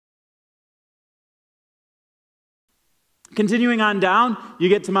Continuing on down, you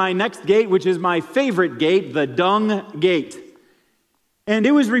get to my next gate, which is my favorite gate, the Dung Gate. And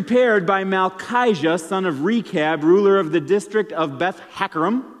it was repaired by Malchijah, son of Rechab, ruler of the district of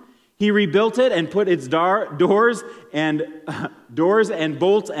Beth-Hakkerem. He rebuilt it and put its doors and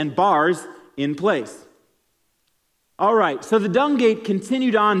bolts and bars in place. All right, so the Dung Gate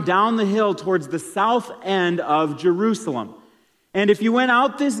continued on down the hill towards the south end of Jerusalem. And if you went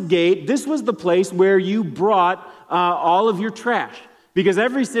out this gate, this was the place where you brought all of your trash. Because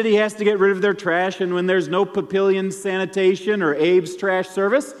every city has to get rid of their trash, and when there's no Papillion sanitation or Abe's trash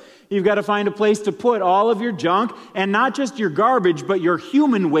service, you've got to find a place to put all of your junk, and not just your garbage, but your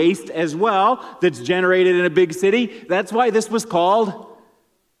human waste as well that's generated in a big city. That's why this was called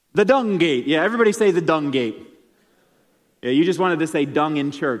the Dung Gate. Yeah, everybody say the Dung Gate. Yeah, you just wanted to say dung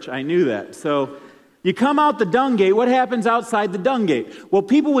in church. I knew that. So you come out the Dung Gate. What happens outside the Dung Gate? Well,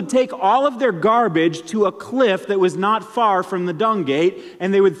 people would take all of their garbage to a cliff that was not far from the Dung Gate,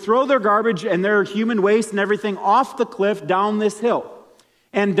 and they would throw their garbage and their human waste and everything off the cliff down this hill.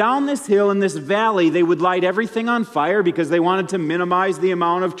 And down this hill in this valley, they would light everything on fire because they wanted to minimize the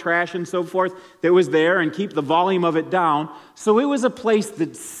amount of trash and so forth that was there and keep the volume of it down. So it was a place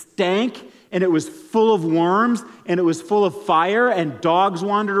that stank, and it was full of worms, and it was full of fire, and dogs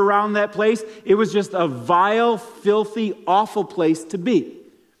wandered around that place. It was just a vile, filthy, awful place to be.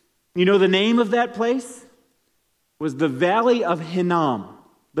 You know the name of that place? Was the Valley of Hinnom.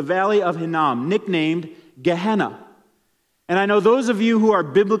 The Valley of Hinnom, nicknamed Gehenna. And I know those of you who are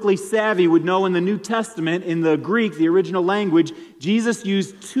biblically savvy would know in the New Testament, in the Greek, the original language, Jesus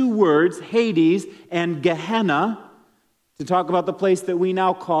used two words, Hades and Gehenna, to talk about the place that we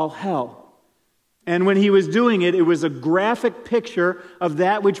now call hell. And when he was doing it, it was a graphic picture of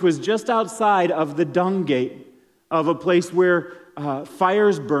that which was just outside of the Dung Gate, of a place where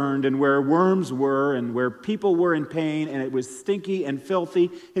fires burned and where worms were and where people were in pain, and it was stinky and filthy.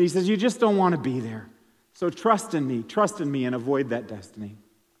 And he says, you just don't want to be there. So trust in me, and avoid that destiny.